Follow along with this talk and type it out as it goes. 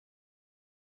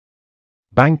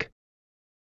Bank.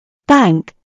 Bank.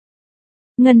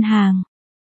 Ngân hàng.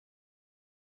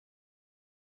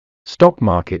 Stock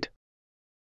market.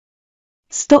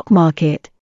 Stock market.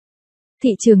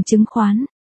 Thị trường chứng khoán.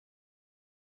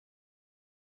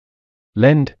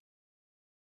 Lend.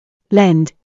 Lend.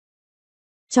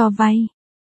 Cho vay.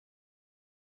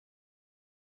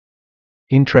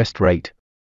 Interest rate.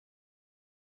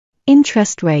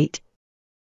 Interest rate.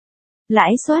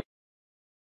 Lãi suất.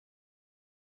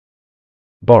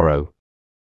 Borrow.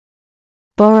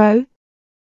 Borrow.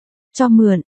 Cho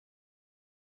mượn.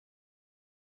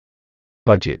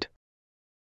 Budget.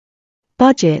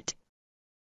 Budget.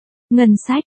 Ngân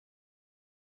sách.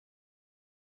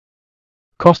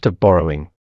 Cost of borrowing.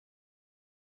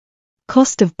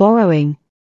 Cost of borrowing.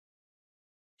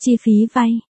 Chi phí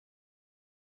vay.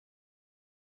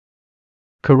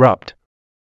 Corrupt.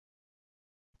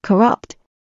 Corrupt.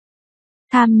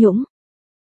 Tham nhũng.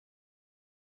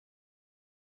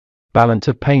 Balance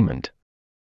of payment.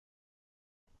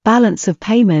 Balance of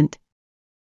payment.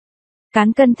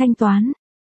 Cán cân thanh toán.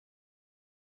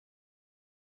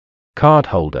 Card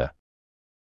holder.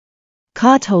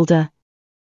 Card holder.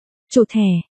 Chủ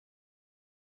thẻ.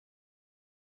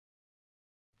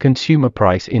 Consumer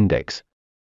price index.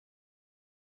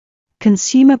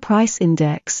 Consumer price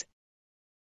index.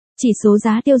 Chỉ số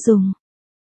giá tiêu dùng.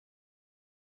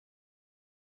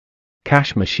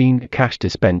 Cash machine, cash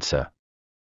dispenser.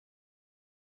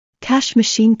 Cash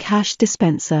machine, cash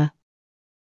dispenser.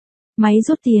 Máy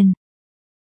rút tiền.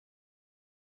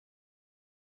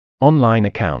 Online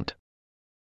account.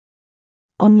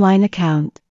 Online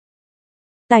account.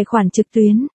 Tài khoản trực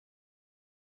tuyến.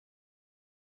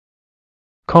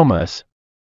 Commerce.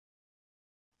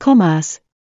 Commerce.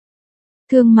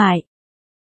 Thương mại.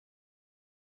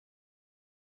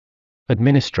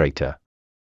 Administrator.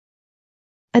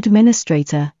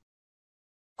 Administrator.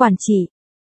 Quản trị.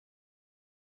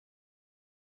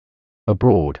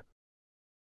 Abroad.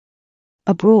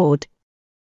 Abroad.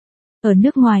 Ở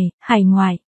nước ngoài, hải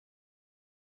ngoại.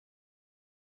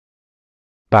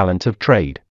 Balance of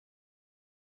trade.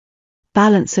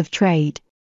 Balance of trade.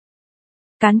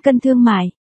 Cán cân thương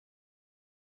mại.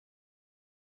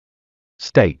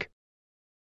 Stake.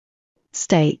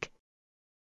 Stake.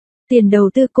 Tiền đầu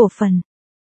tư cổ phần.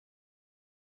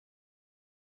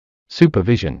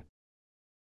 Supervision.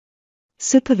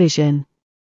 Supervision.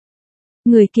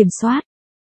 Người kiểm soát.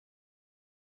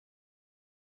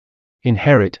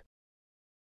 Inherit.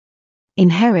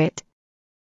 Inherit.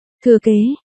 Thừa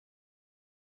kế.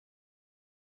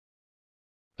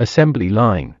 Assembly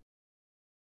line.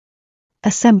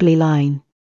 Assembly line.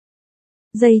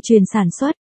 Dây chuyền sản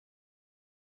xuất.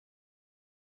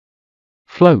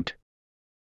 Float.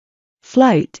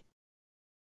 Float.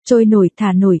 Trôi nổi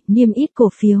thả nổi, niêm yết cổ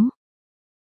phiếu.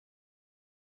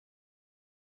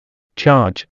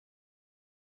 Charge.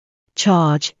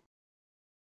 Charge.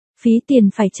 Phí tiền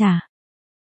phải trả.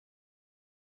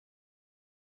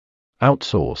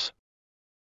 Outsource.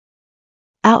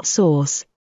 Outsource.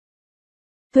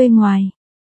 Thuê ngoài.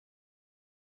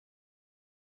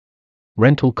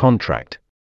 Rental contract.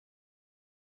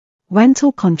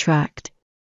 Rental contract.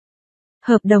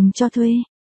 Hợp đồng cho thuê.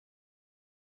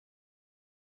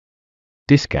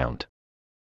 Discount.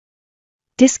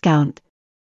 Discount.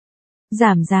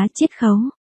 Giảm giá chiết khấu.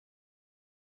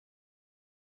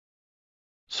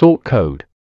 Sort code.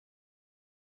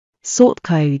 Sort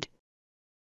code.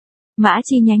 Mã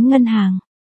chi nhánh ngân hàng.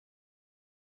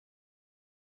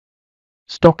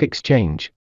 Stock exchange.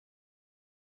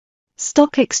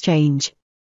 Stock exchange.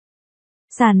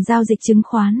 Sàn giao dịch chứng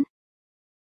khoán.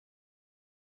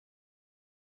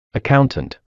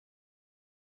 Accountant.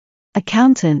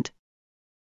 Accountant.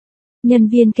 Nhân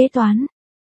viên kế toán.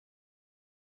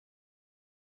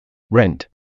 Rent.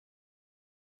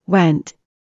 Rent.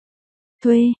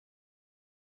 Thuê.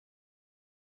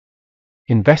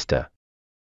 Investor.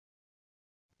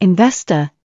 Investor.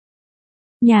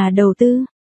 Nhà đầu tư.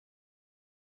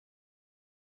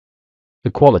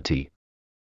 Equality.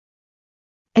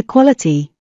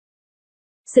 Equality.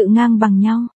 Sự ngang bằng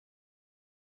nhau.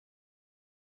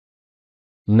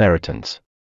 Inheritance.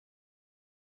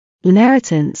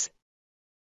 Inheritance.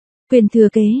 Quyền thừa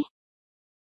kế.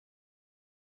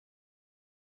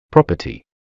 Property.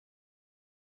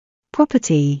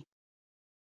 Property.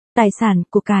 Tài sản,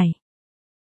 của cải.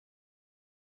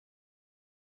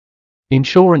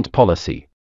 Insurance policy.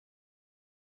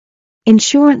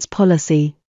 Insurance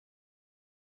policy.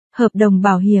 Hợp đồng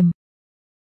bảo hiểm.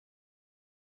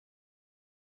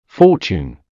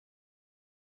 Fortune.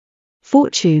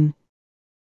 Fortune.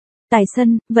 Tài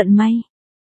sân, vận may.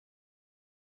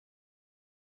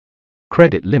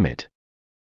 Credit limit.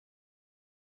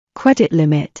 Credit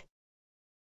limit.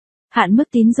 Hạn mức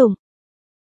tín dụng.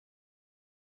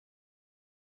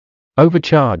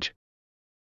 Overcharge.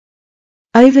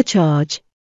 Overcharge.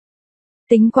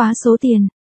 Tính quá số tiền.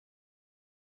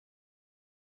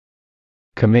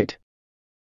 Commit.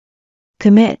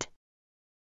 Commit.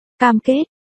 Cam kết.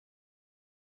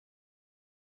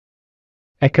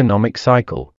 Economic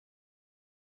cycle.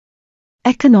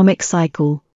 Economic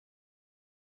cycle.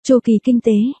 Chu kỳ kinh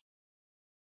tế.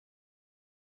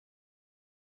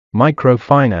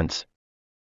 Microfinance.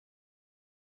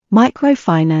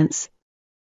 Microfinance.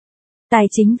 Tài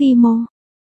chính vi mô.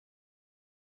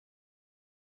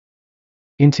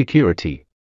 Insecurity.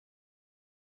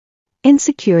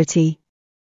 Insecurity.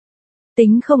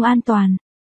 Tính không an toàn.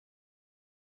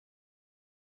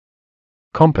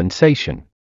 Compensation.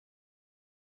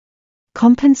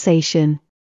 Compensation.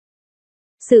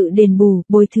 Sự đền bù,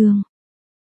 bồi thường.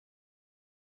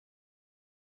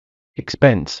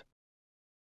 Expense.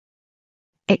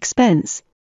 Expense.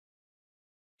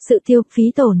 Sự tiêu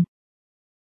phí tổn.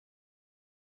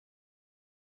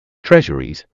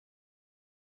 Treasuries.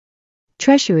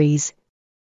 Treasuries.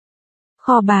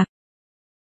 Kho bạc.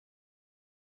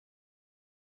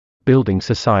 Building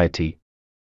society.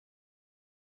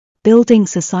 Building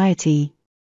society.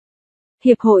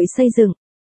 Hiệp hội xây dựng.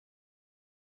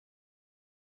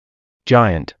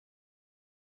 Giant.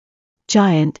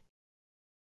 Giant.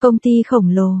 Công ty khổng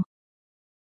lồ.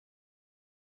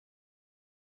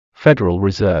 Federal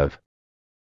Reserve.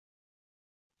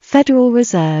 Federal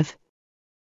Reserve.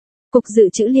 Cục dự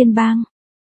trữ liên bang.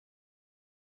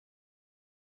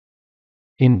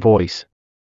 Invoice.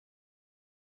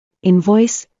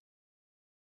 Invoice.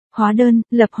 Hóa đơn,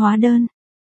 lập hóa đơn.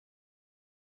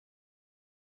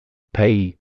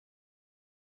 Pay.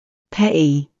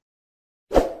 Pay.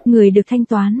 Người được thanh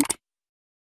toán.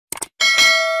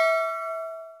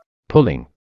 Pulling.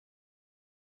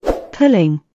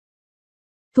 Pulling.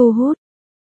 Thu hút.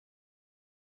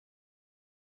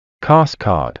 Cast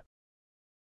card.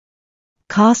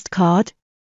 Cast card.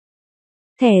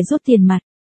 Thẻ rút tiền mặt.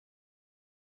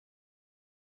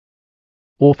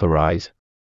 Authorize.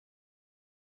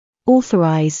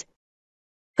 Authorize.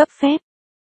 Cấp phép.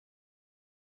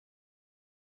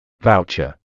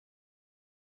 Voucher.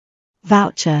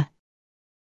 Voucher.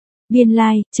 Biên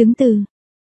lai, chứng từ.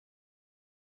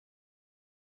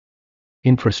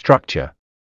 Infrastructure.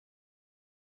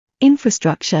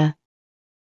 Infrastructure.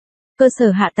 Cơ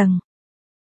sở hạ tầng.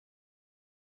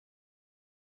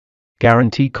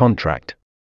 Guarantee contract.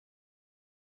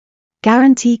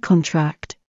 Guarantee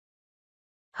contract.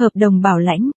 Hợp đồng bảo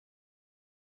lãnh.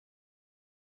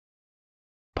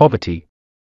 Poverty.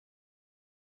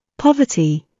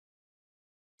 Poverty.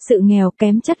 Sự nghèo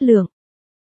kém chất lượng.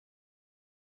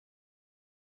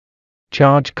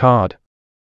 Charge card.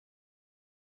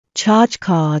 Charge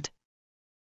card.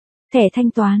 Thẻ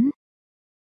thanh toán.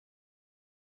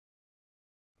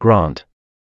 Grant.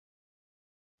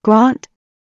 Grant.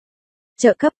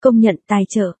 Trợ cấp công nhận tài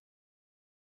trợ.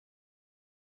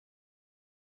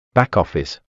 Back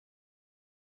office.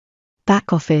 Back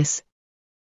office.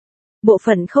 Bộ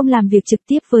phận không làm việc trực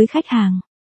tiếp với khách hàng.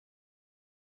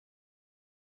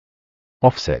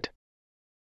 Offset.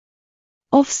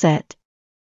 Offset.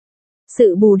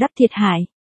 Sự bù đắp thiệt hại.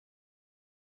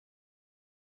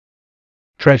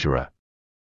 Treasurer.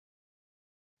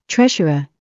 Treasurer.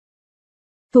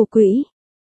 Thủ quỹ.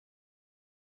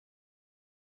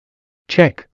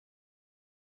 Check.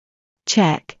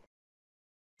 Check.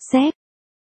 Séc.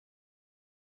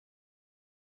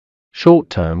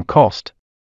 Short-term cost.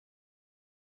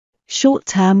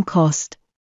 Short-term cost.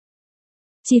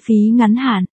 Chi phí ngắn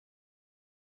hạn.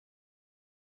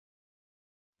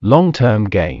 Long-term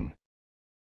gain.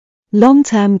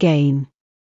 Long-term gain.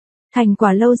 Thành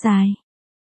quả lâu dài.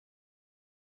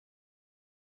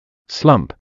 Slump.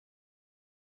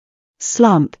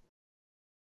 Slump.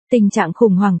 Tình trạng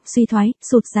khủng hoảng, suy thoái,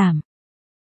 sụt giảm.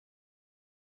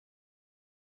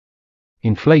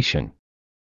 Inflation.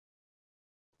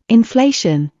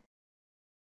 Inflation.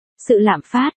 Sự lạm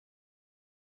phát.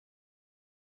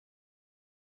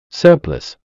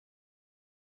 Surplus.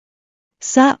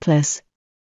 Surplus.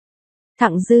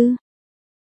 Thặng dư.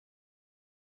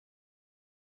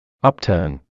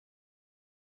 Upturn.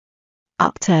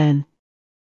 Upturn.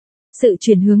 Sự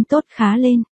chuyển hướng tốt khá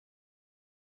lên.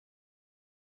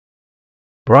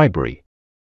 Bribery.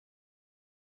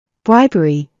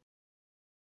 Bribery.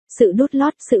 Sự đút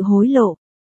lót, sự hối lộ.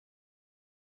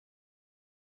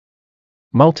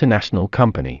 Multinational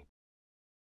company.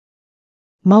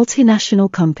 Multinational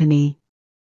company.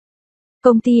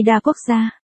 Công ty đa quốc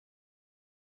gia.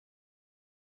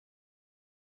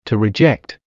 To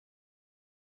reject.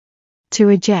 To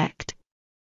reject.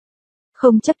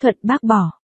 Không chấp thuận bác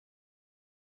bỏ.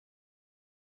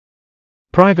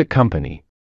 Private company.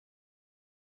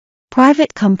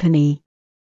 Private company.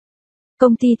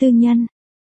 Công ty tư nhân.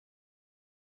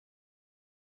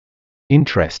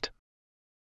 Interest.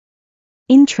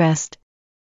 Interest.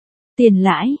 Tiền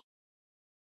lãi.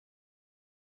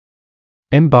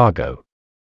 Embargo.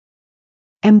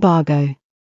 Embargo.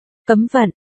 Cấm vận.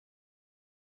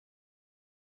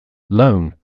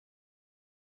 Loan.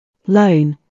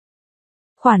 Loan.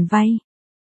 Khoản vay.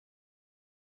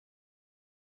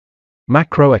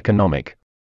 Macroeconomic.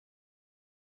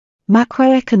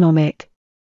 Macroeconomic.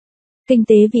 Kinh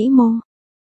tế vĩ mô.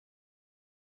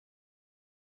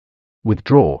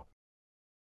 Withdraw.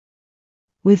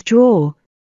 Withdraw.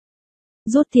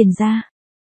 Rút tiền ra.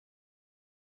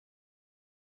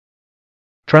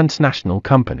 Transnational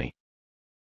company.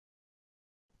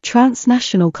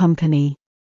 Transnational company.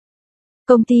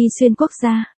 Công ty xuyên quốc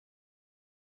gia.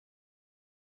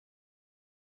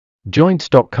 Joint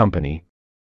stock company.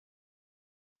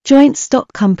 Joint stock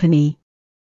company.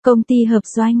 Công ty hợp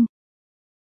doanh.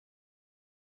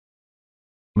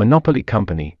 Monopoly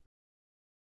company.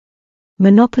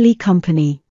 Monopoly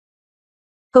company.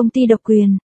 Công ty độc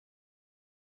quyền.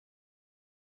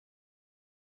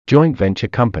 Joint venture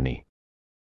company.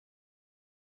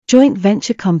 Joint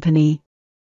venture company.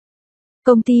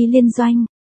 Công ty liên doanh.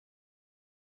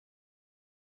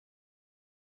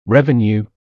 Revenue.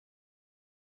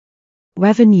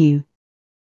 Revenue.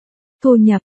 Thu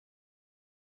nhập.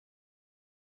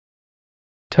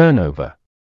 Turnover.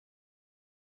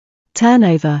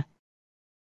 Turnover.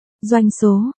 Doanh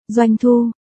số, doanh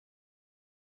thu.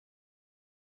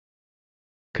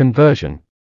 Conversion.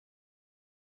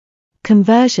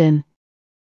 Conversion.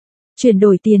 Chuyển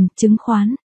đổi tiền, chứng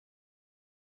khoán.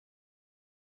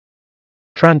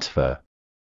 Transfer.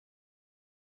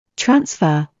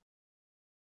 Transfer.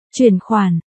 Chuyển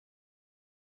khoản.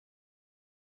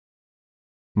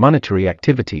 Monetary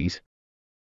activities.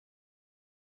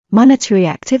 Monetary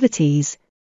activities.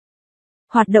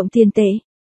 Hoạt động tiền tệ.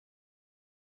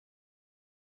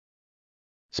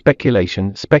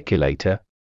 Speculation, speculator.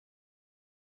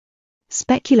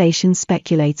 Speculation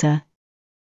speculator.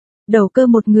 Đầu cơ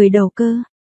một người đầu cơ.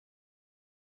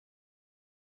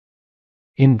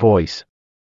 Invoice.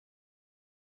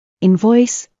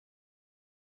 Invoice.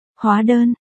 Hóa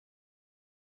đơn.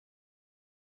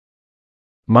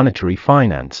 Monetary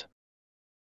finance.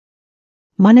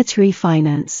 Monetary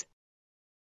finance.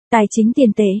 Tài chính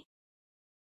tiền tệ.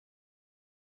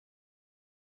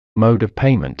 Mode of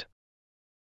payment.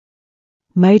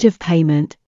 Mode of payment.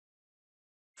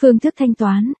 Phương thức thanh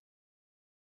toán.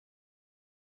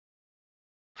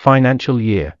 Financial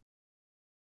year.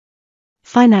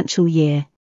 Financial year.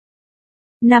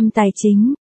 Năm tài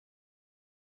chính.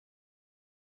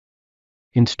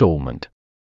 Installment.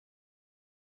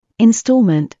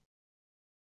 Installment.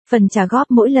 Phần trả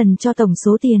góp mỗi lần cho tổng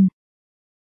số tiền.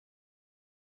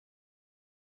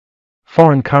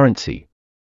 Foreign currency.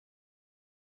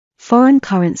 Foreign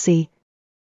currency.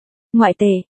 Ngoại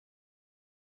tệ.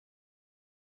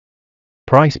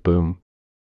 Price boom.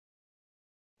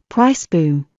 Price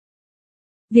boom.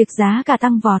 Việc giá cả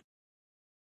tăng vọt.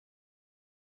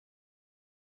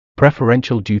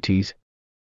 Preferential duties.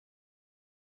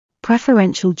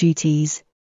 Preferential duties.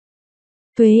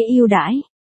 Thuế ưu đãi.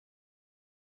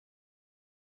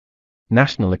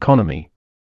 National economy.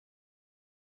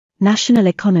 National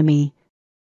economy.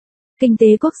 Kinh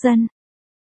tế quốc dân.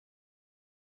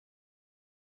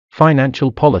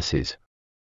 Financial policies.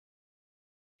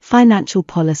 Financial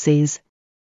policies.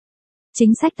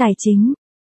 Chính sách tài chính.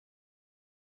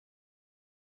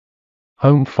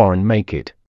 Home foreign make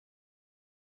it.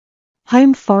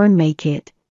 Home foreign make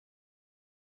it.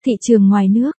 Thị trường ngoài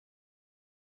nước.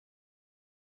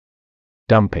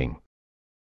 Dumping.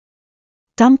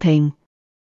 Dumping.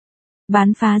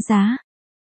 Bán phá giá.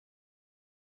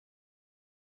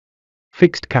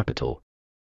 Fixed capital.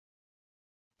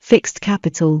 Fixed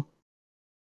capital.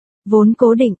 Vốn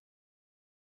cố định.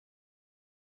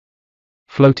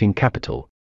 Floating capital.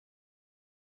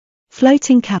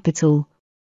 Floating capital.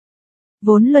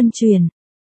 Vốn luân chuyển.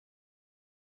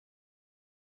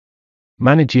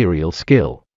 Managerial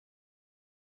skill.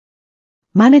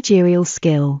 Managerial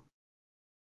skill.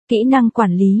 Kỹ năng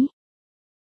quản lý.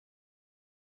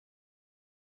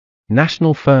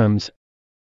 National firms.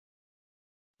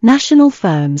 National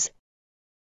firms.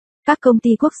 Các công ty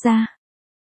quốc gia.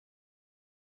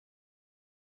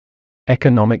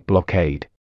 Economic blockade.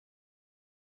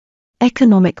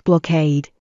 Economic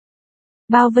blockade.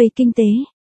 Bao vây kinh tế.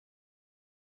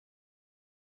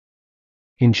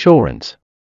 Insurance.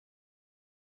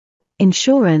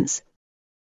 Insurance.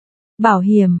 Bảo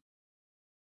hiểm.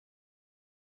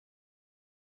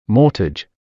 Mortgage.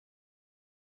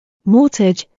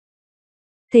 Mortgage.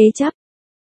 Thế chấp.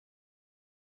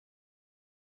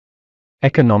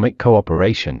 Economic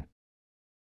cooperation.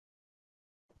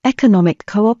 Economic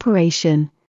cooperation.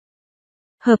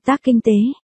 Hợp tác kinh tế.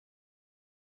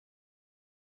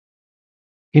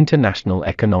 International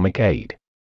economic aid.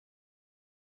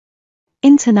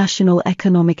 International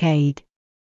economic aid.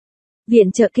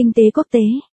 Viện trợ kinh tế quốc tế.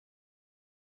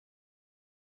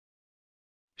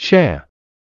 Share.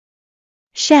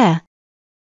 Share.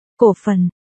 Cổ phần.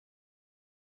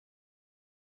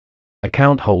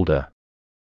 Account holder.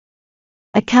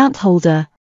 Account holder.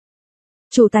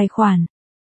 Chủ tài khoản.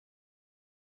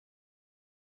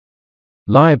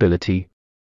 Liability.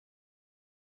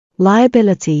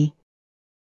 Liability.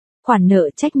 Khoản nợ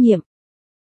trách nhiệm.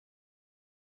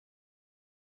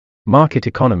 Market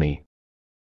economy.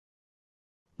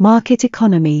 Market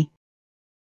economy.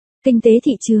 Kinh tế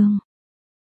thị trường.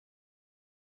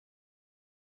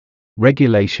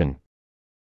 Regulation.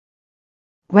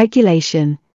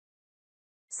 Regulation.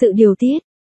 Sự điều tiết.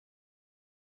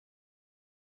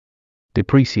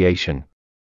 Depreciation.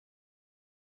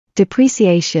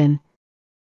 Depreciation.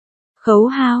 Khấu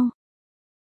hao.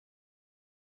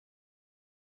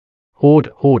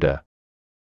 Hoarder.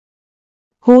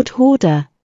 Hoarder.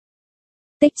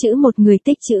 Tích trữ, một người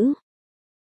tích trữ.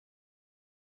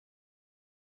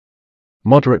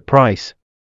 Moderate price.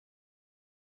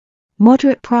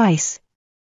 Moderate price.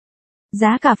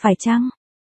 Giá cả phải chăng.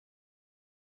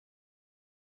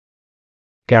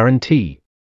 Guarantee.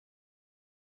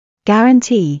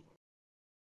 Guarantee.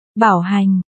 Bảo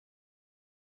hành.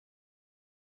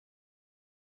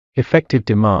 Effective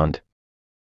demand.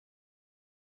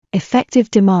 Effective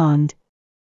demand.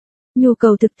 Nhu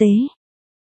cầu thực tế.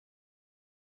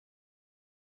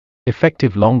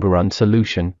 Effective longer run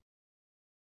solution.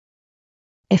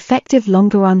 Effective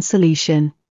longer run solution.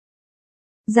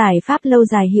 Giải pháp lâu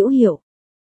dài hữu hiệu.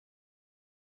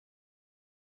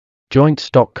 Joint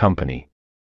stock company.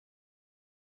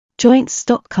 Joint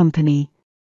stock company.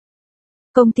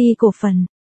 Công ty cổ phần.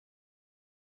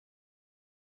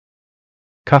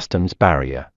 Customs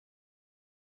barrier.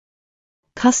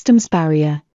 Customs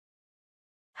barrier.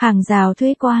 Hàng rào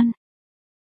thuế quan.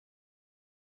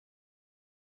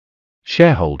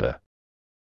 Shareholder.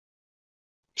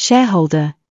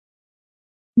 Shareholder.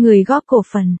 Người góp cổ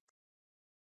phần.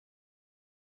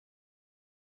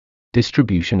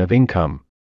 Distribution of income.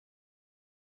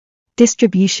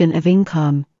 Distribution of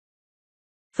income.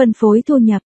 Phân phối thu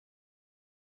nhập.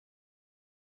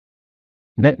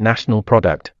 Net national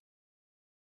product.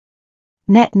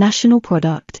 Net national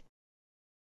product.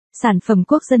 Sản phẩm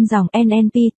quốc dân dòng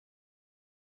NNP.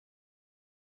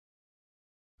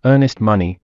 Earnest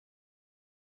money.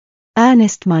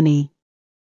 Earnest money.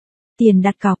 Tiền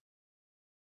đặt cọc.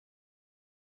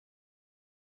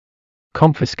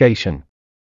 Confiscation.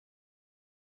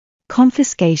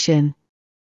 Confiscation.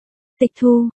 Tịch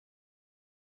thu.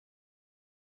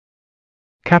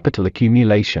 Capital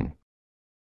accumulation.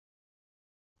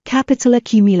 Capital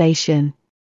accumulation.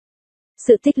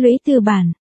 Sự tích lũy tư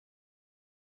bản.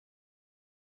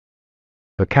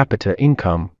 Per capita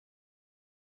income.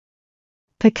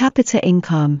 Per capita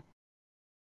income.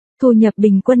 Thu nhập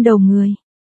bình quân đầu người.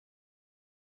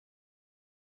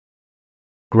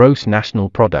 Gross national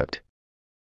product.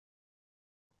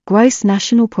 Gross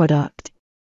national product.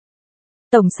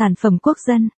 Tổng sản phẩm quốc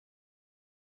dân.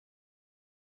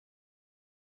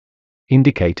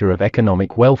 Indicator of economic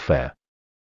welfare.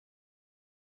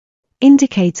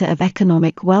 Indicator of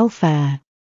economic welfare.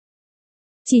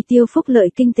 Chỉ tiêu phúc lợi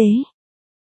kinh tế.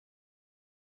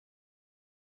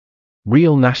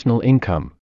 Real national income.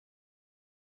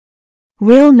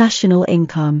 Real national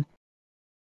income.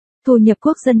 Thu nhập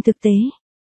quốc dân thực tế.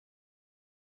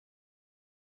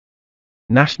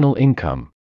 National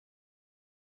income.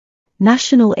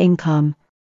 National income.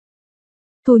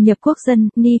 Thu nhập quốc dân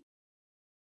NI.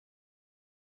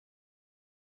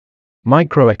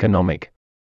 Microeconomic.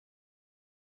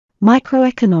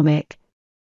 Microeconomic.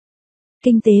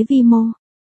 Kinh tế vi mô.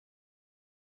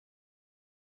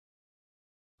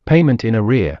 Payment in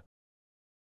arrear.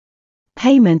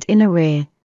 Payment in arrear.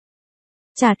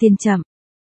 Trả tiền chậm.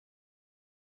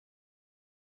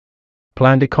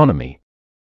 Planned economy.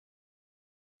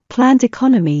 Planned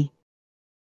economy.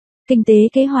 Kinh tế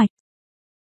kế hoạch.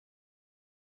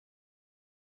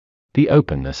 The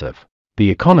openness of the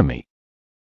economy.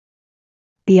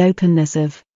 The openness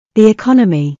of the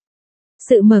economy.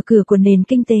 Sự mở cửa của nền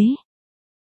kinh tế.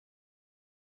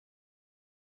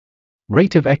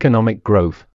 Rate of economic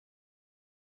growth.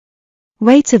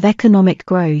 Rate of economic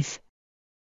growth.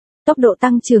 Tốc độ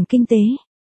tăng trưởng kinh tế.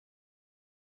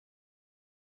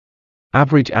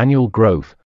 Average annual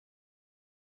growth.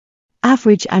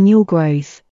 Average annual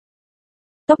growth.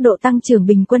 Tốc độ tăng trưởng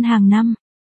bình quân hàng năm.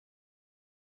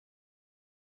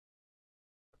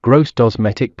 Gross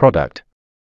domestic product.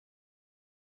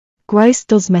 Gross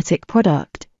domestic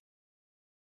product.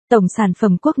 Tổng sản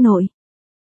phẩm quốc nội.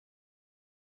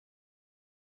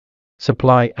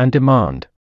 Supply and demand.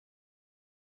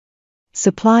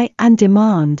 Supply and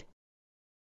demand.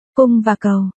 Cung và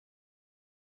cầu.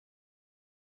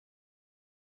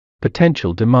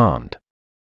 Potential demand.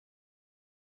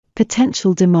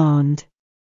 Potential demand.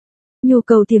 Nhu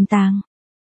cầu tiềm tàng.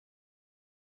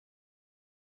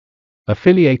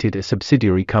 Affiliated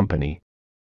subsidiary company.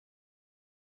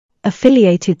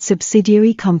 Affiliated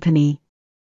subsidiary company.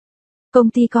 Công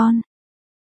ty con.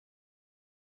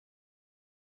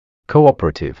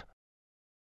 Cooperative.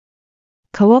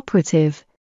 Cooperative.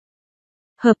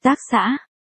 Hợp tác xã.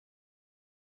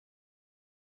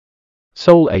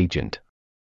 Sole agent.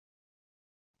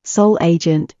 Sole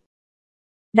agent.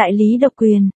 Đại lý độc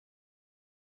quyền.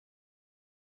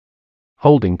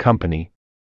 Holding company.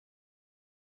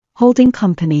 Holding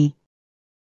company.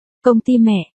 Công ty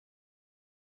mẹ.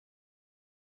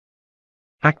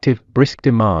 Active brisk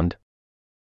demand.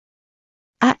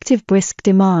 Active brisk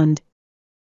demand.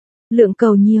 Lượng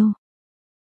cầu nhiều.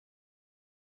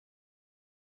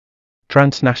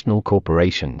 Transnational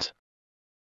corporations.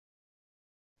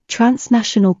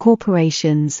 Transnational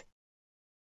corporations.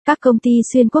 Các công ty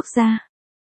xuyên quốc gia.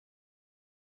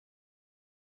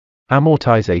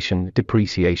 Amortization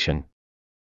depreciation.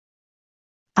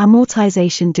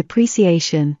 Amortization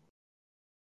depreciation.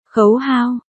 Khấu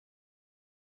hao.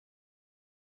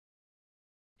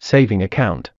 Saving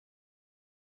account.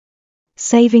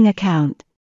 Saving account.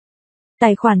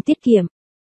 Tài khoản tiết kiệm.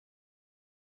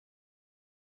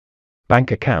 Bank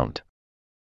account.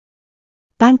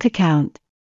 Bank account.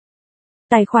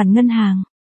 Tài khoản ngân hàng.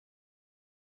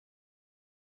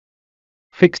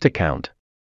 Fixed account.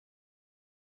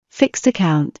 Fixed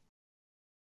account.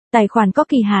 Tài khoản có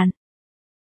kỳ hạn.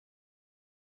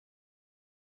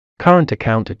 Current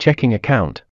account checking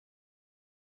account.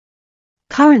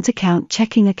 Current account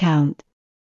checking account.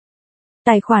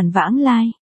 Tài khoản vãng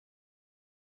lai.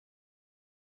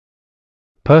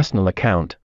 Personal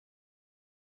account.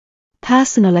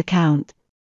 Personal account.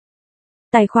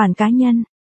 Tài khoản cá nhân.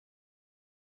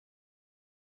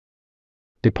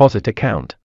 Deposit account.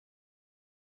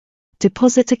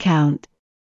 Deposit account.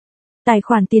 Tài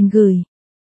khoản tiền gửi.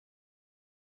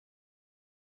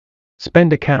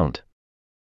 Spend account.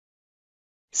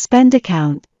 Spend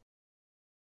account.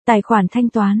 Tài khoản thanh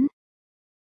toán.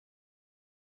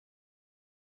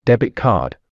 Debit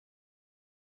card.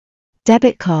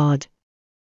 Debit card.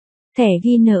 Thẻ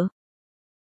ghi nợ.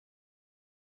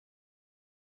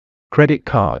 Credit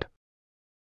card.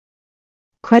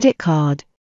 Credit card.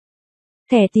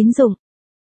 Thẻ tín dụng.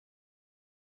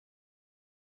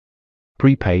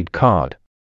 Prepaid card.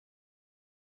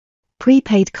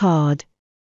 Prepaid card.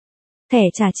 Thẻ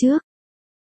trả trước.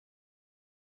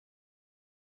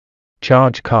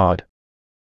 Charge card.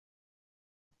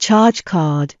 Charge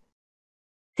card.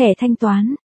 Thẻ thanh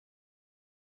toán.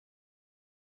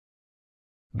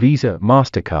 Visa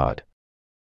Mastercard.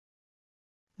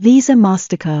 Visa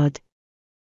Mastercard.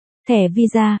 Thẻ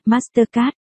Visa,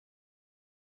 Mastercard.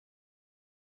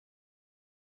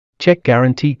 Check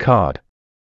guarantee card.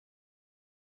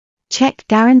 Check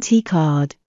guarantee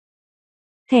card.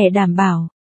 Thẻ đảm bảo.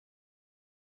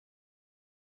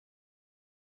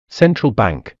 Central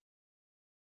bank.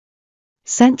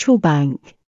 Central bank.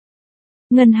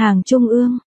 Ngân hàng trung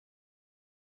ương.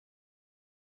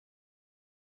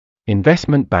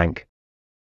 Investment bank.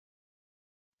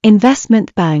 Investment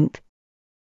bank.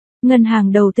 Ngân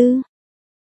hàng đầu tư.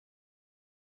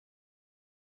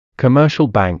 Commercial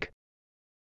bank.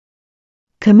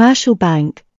 Commercial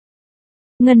bank.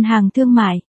 Ngân hàng thương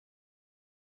mại.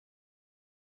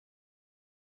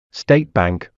 State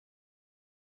bank.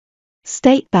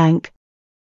 State bank.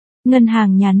 Ngân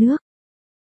hàng nhà nước.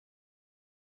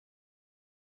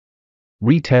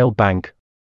 Retail bank.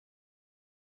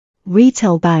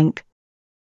 Retail bank.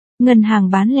 Ngân hàng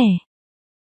bán lẻ.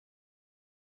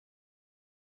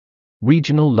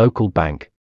 Regional local bank.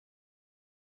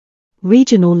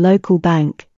 Regional local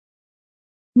bank.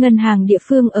 Ngân hàng địa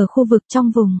phương ở khu vực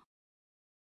trong vùng.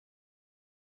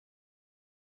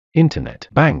 Internet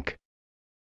bank.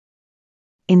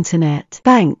 Internet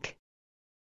bank.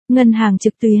 Ngân hàng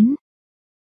trực tuyến.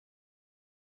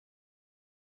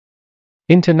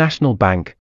 International bank.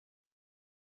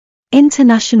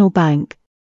 International bank.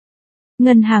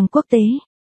 Ngân hàng quốc tế.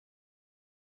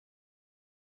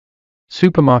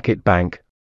 Supermarket bank.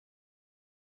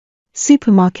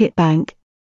 Supermarket bank.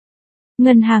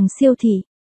 Ngân hàng siêu thị.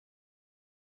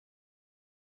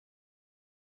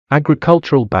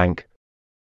 Agricultural bank.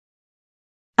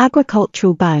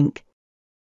 Agricultural bank.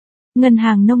 Ngân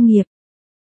hàng nông nghiệp.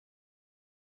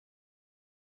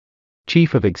 Chief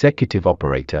of executive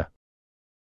operator.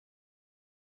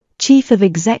 Chief of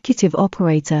executive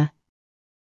operator.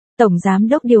 Tổng giám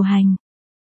đốc điều hành.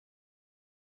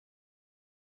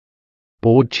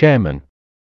 Board chairman.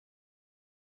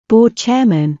 Board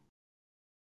chairman.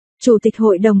 Chủ tịch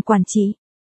hội đồng quản trị.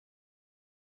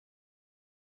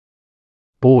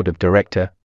 Board of director.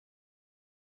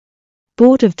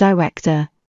 Board of director.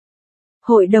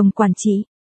 Hội đồng quản trị.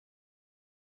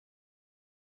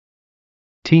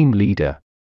 Team leader.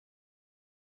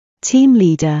 Team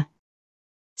leader.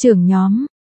 Trưởng nhóm.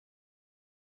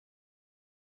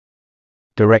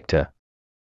 Director.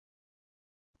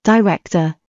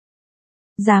 Director.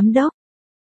 Giám đốc.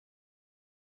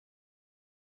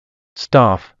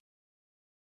 Staff.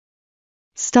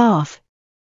 Staff.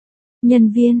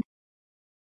 Nhân viên.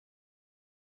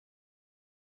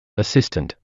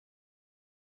 Assistant.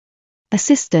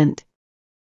 Assistant.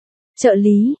 Trợ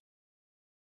lý.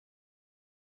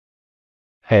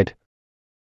 Head.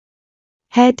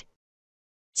 Head.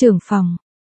 Trưởng phòng.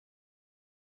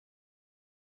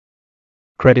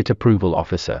 Credit approval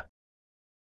officer.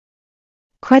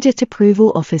 Credit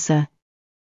approval officer.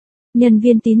 Nhân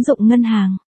viên tín dụng ngân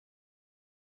hàng.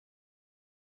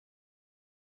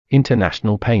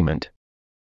 International payment.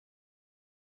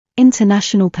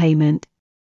 International payment.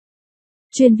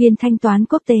 Chuyên viên thanh toán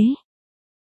quốc tế.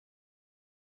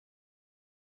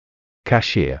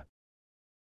 Cashier.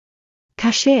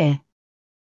 Cashier.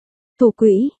 Thủ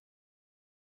quỹ.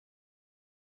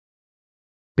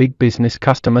 Big business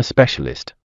customer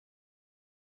specialist.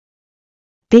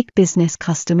 Big business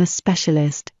customer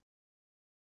specialist.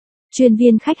 Chuyên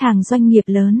viên khách hàng doanh nghiệp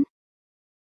lớn.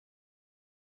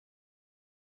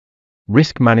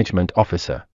 Risk management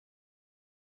officer.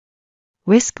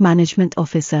 Risk management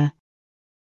officer.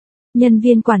 Nhân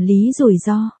viên quản lý rủi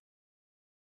ro.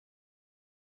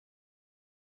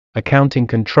 Accounting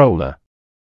controller.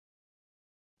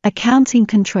 Accounting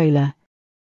controller.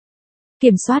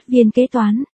 Kiểm soát viên kế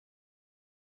toán.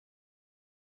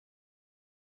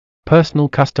 Personal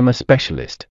customer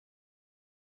specialist.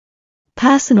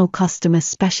 Personal customer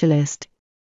specialist.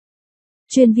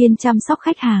 Chuyên viên chăm sóc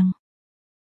khách hàng.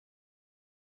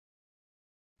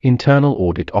 Internal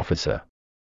audit officer.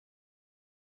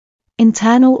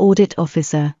 Internal audit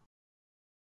officer.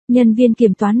 Nhân viên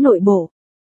kiểm toán nội bộ.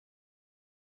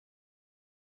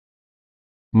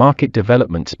 Market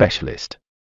development specialist.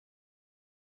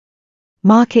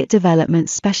 Market development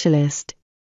specialist.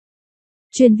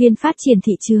 Chuyên viên phát triển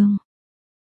thị trường.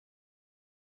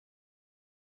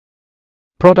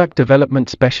 Product development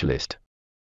specialist.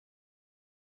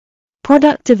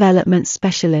 Product development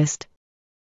specialist.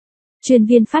 Chuyên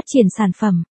viên phát triển sản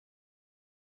phẩm.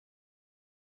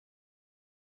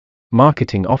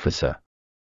 Marketing officer.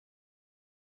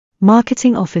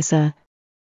 Marketing officer.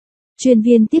 Chuyên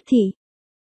viên tiếp thị.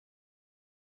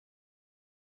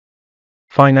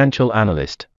 Financial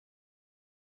analyst.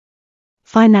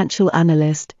 Financial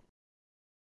analyst.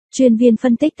 Chuyên viên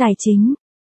phân tích tài chính.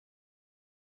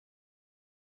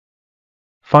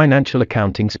 Financial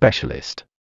accounting specialist.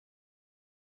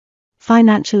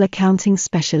 Financial accounting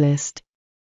specialist.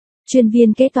 Chuyên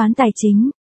viên kế toán tài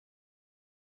chính.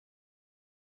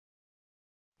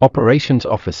 Operations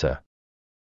officer.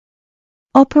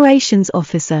 Operations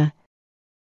officer.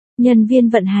 Nhân viên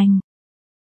vận hành.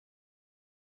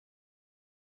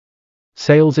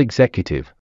 Sales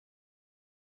executive.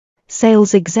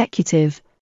 Sales executive.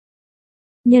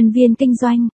 Nhân viên kinh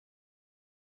doanh.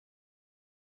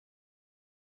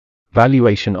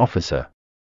 Valuation officer.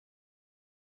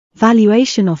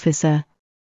 Valuation officer.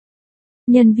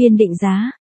 Nhân viên định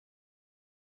giá.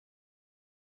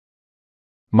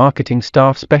 Marketing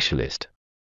staff specialist.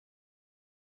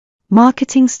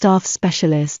 Marketing staff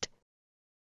specialist.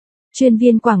 Chuyên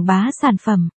viên quảng bá sản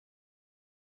phẩm.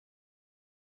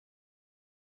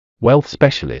 Wealth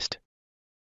specialist.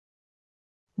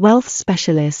 Wealth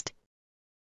specialist.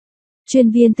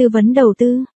 Chuyên viên tư vấn đầu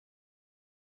tư.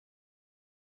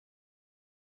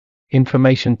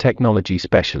 Information technology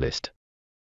specialist.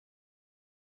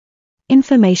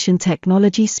 Information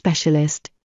technology specialist.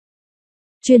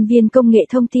 Chuyên viên công nghệ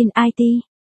thông tin IT.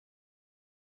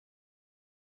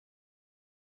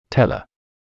 Teller.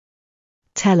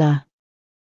 Teller.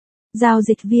 Giao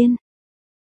dịch viên.